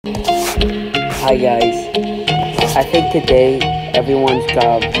Hi guys, I think today everyone's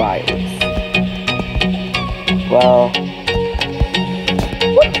got a virus. Well,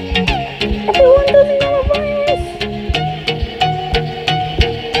 what? Everyone doesn't have a virus?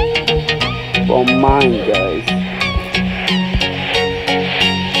 Well, mine does.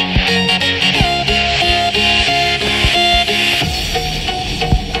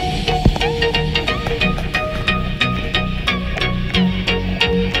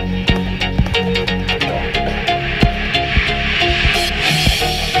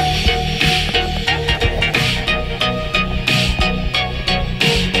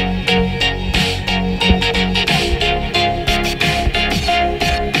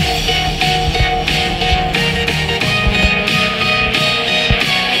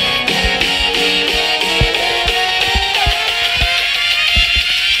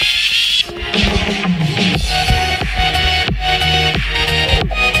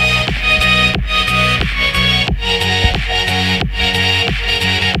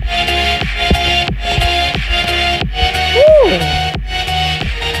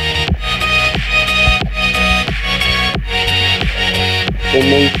 They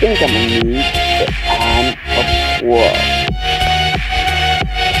may think I'm a noob, but I'm a pro.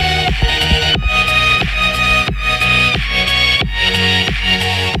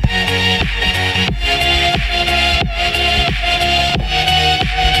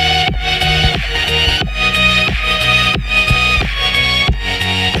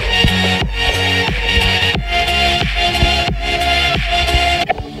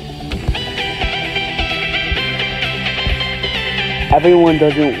 Everyone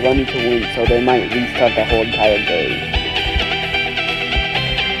doesn't want me to win, so they might restart the whole entire game.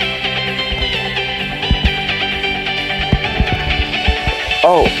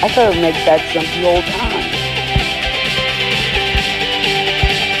 Oh, I thought it makes that jump the whole time.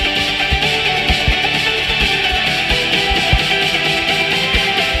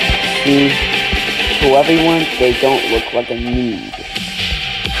 See, to everyone, they don't look like a noob.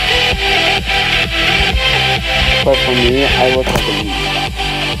 But for me, I look like a noob.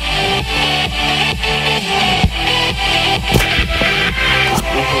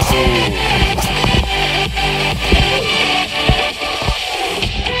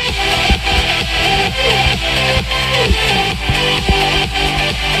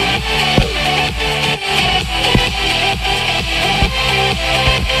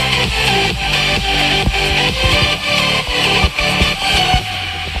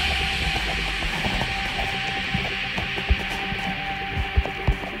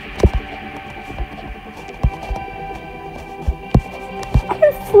 I'm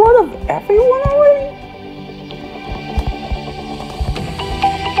in front of everyone already?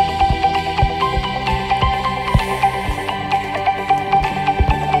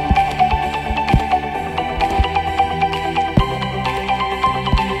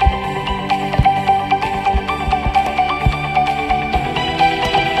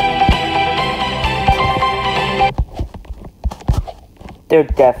 They're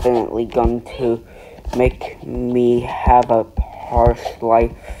definitely going to make me have a harsh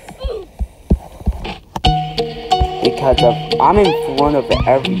life because I'm in front of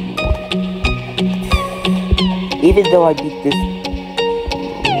everyone. Even though I beat this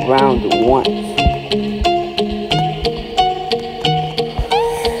round once.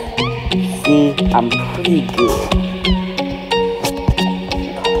 See, I'm pretty good.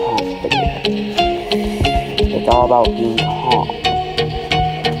 Confident. It's all about being calm.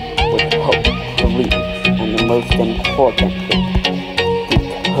 With hope, belief, and the most important thing,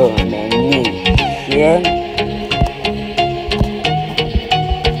 determination.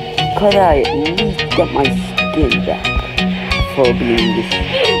 Could I at least get my skin back for being this?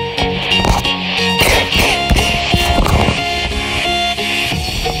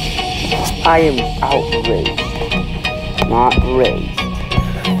 I am outraged, not raised.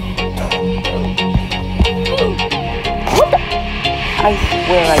 What the? I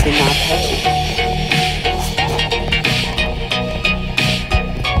swear I did not touch it.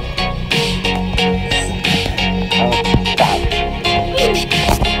 Oh,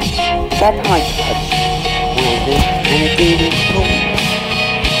 that time I touched one of this, and it didn't even go.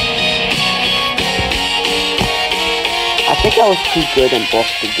 I think I was too good and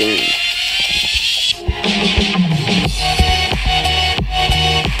lost the game.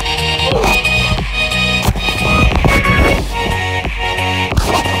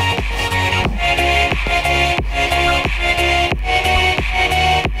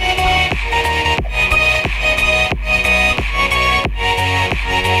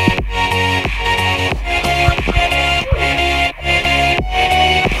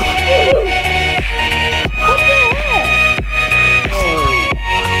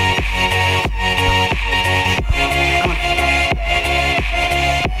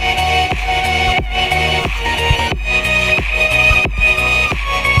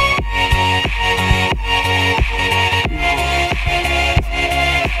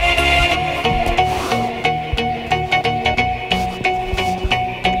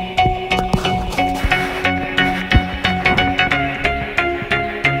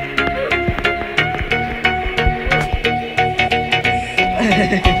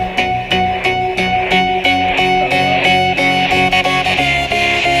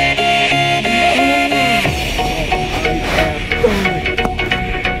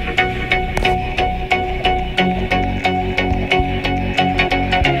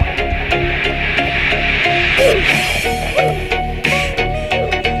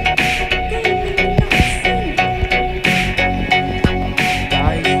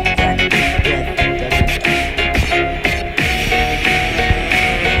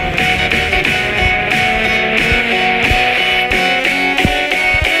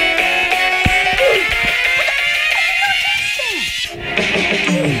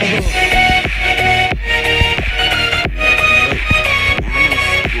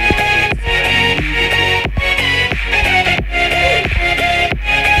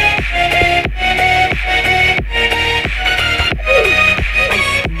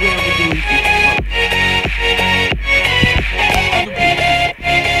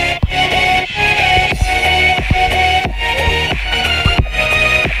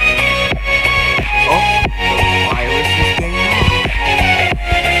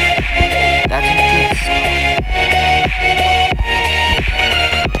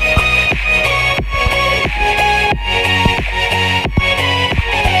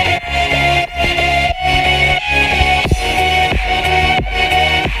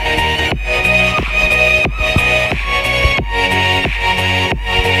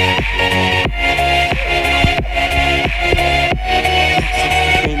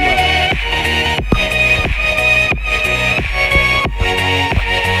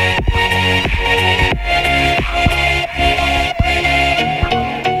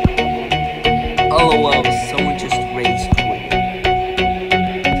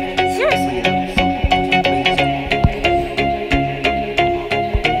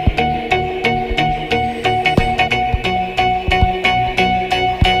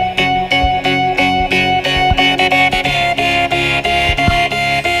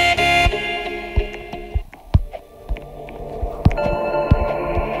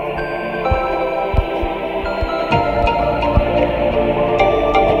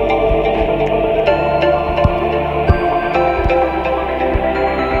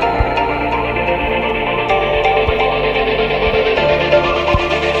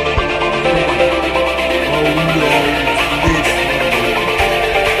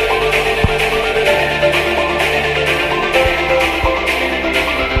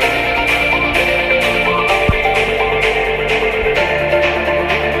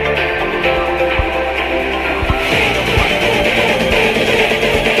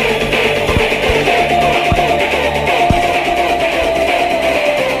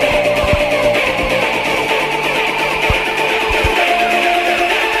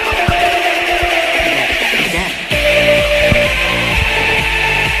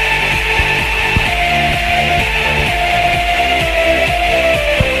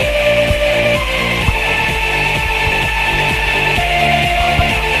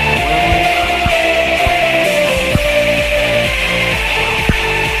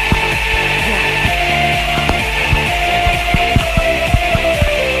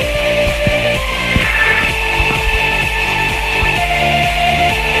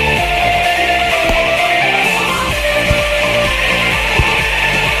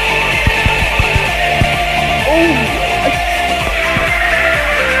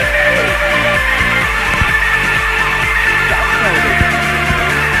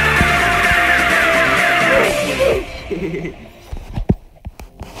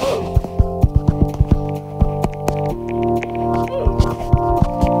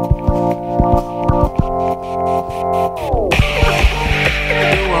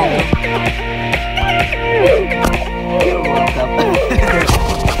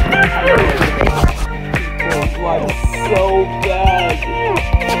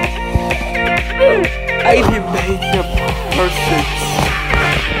 I even made the perfect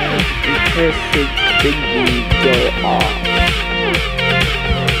thingy go off.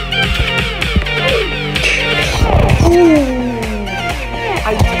 Ooh! I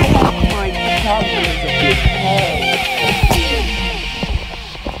took my chocolate of your head.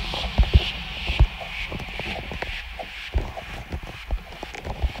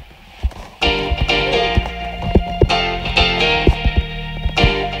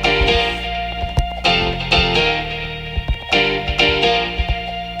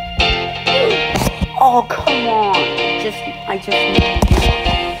 Oh, come on. I just need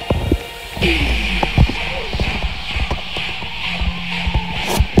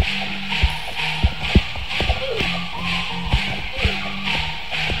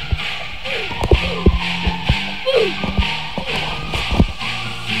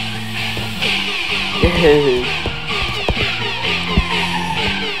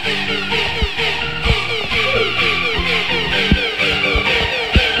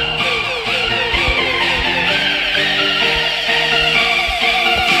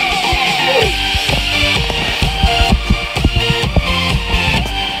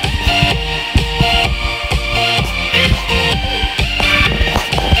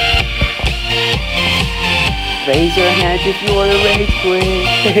raise your hands if you want to rage quit.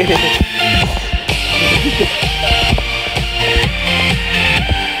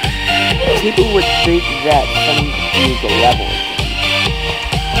 People would think that some use a level.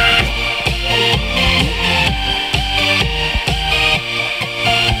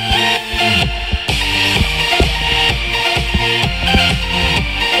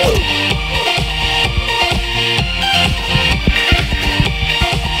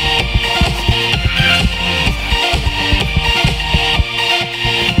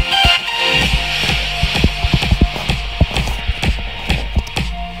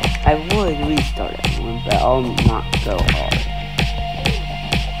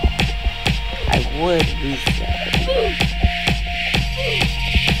 would reset.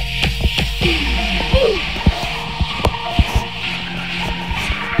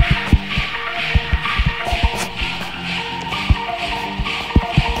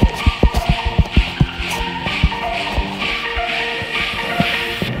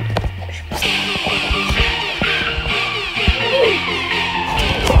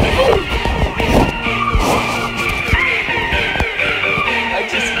 I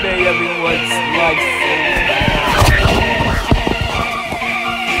just made everyone's life so bad.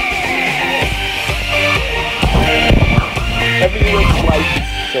 Everyone's life is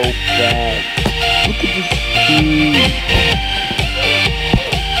so bad. Look at this dude.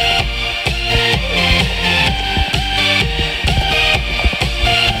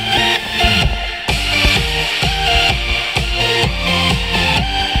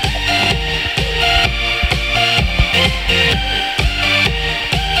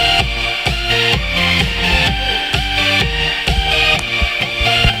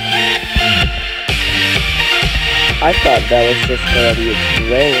 I thought that was just gonna be a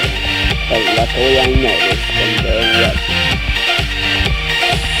trailer, but luckily I noticed and there wasn't.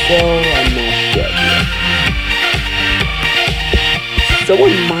 So I'm not dead yet.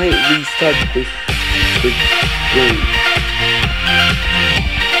 Someone might restart this game.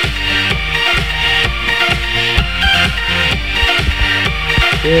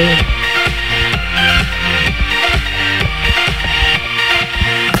 Yeah.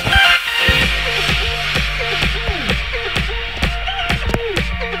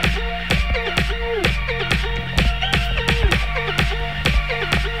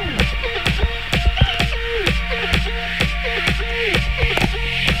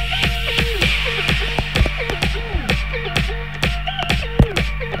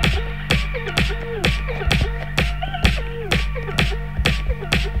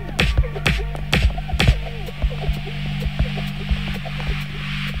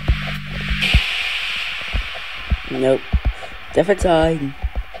 Nope. Different side.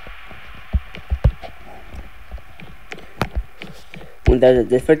 When there's a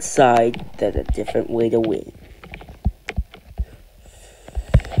different side, there's a different way to win.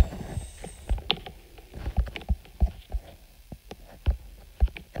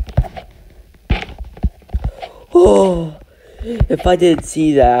 Oh, if I didn't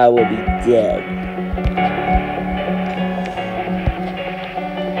see that, I would be dead.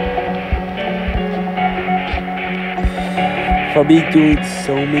 For me doing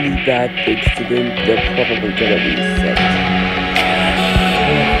so many bad things to them, they're probably gonna reset.